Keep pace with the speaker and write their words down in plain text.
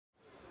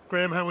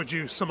Graeme, how would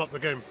you sum up the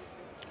game?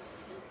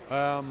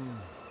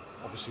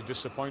 Obviously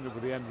disappointed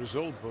with the end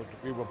result, but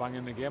we were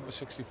banging the game for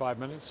 65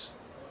 minutes.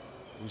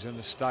 It was in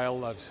a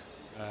style that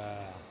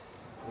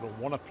we don't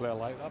want to play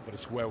like that, but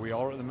it's where we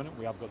are at the minute.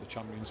 We have got the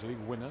Champions League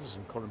winners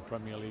and current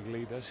Premier League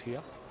leaders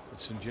here at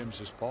St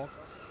James's Park.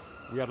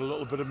 We had a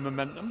little bit of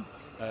momentum,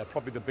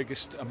 probably the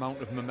biggest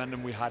amount of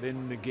momentum we had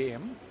in the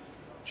game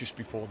just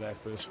before their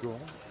first goal.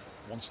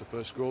 Once the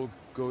first goal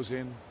goes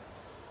in,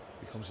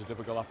 it becomes a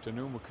difficult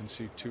afternoon. We'll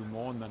concede 2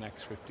 more in the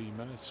next 15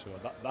 minutes, so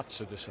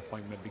that's a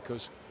disappointment,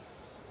 because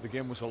the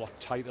game was a lot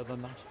tighter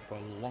than that, for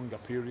a longer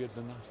period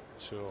than that.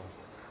 So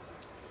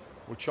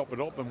we'll chop it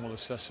up and we'll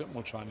assess it and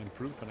we'll try and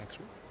improve for next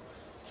week.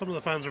 Some of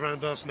the fans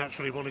around us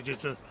naturally wanted you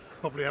to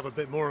probably have a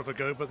bit more of a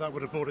go, but that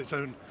would have brought its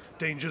own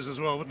dangers as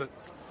well, wouldn't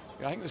it?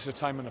 Yeah, I think there's a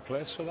time and a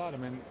place for that. I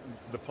mean,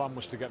 the plan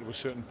was to get to a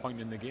certain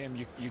point in the game.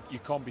 You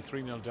can't be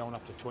 3-0 down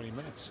after 20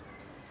 minutes.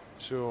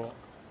 So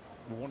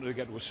we wanted to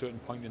get to a certain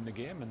point in the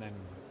game and then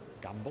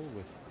gamble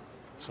with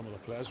some of the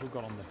players we've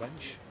got on the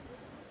bench.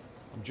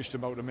 I'm just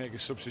about to make a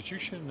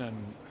substitution and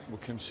we'll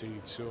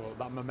concede. So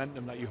that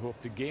momentum that you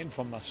hope to gain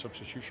from that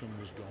substitution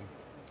was gone.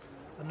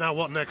 And now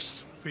what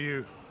next for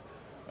you?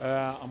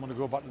 I'm going to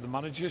go back to the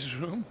manager's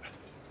room,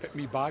 pick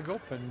me bag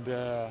up, and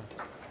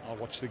I'll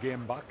watch the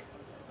game back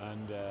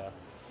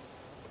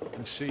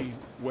and see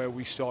where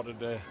we started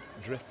to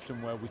drift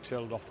and where we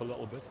tailed off a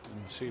little bit,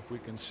 and see if we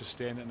can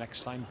sustain it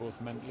next time, both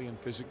mentally and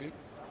physically,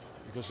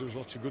 because there was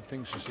lots of good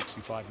things for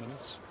 65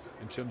 minutes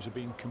in terms of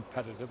being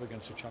competitive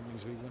against the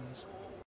Champions League winners.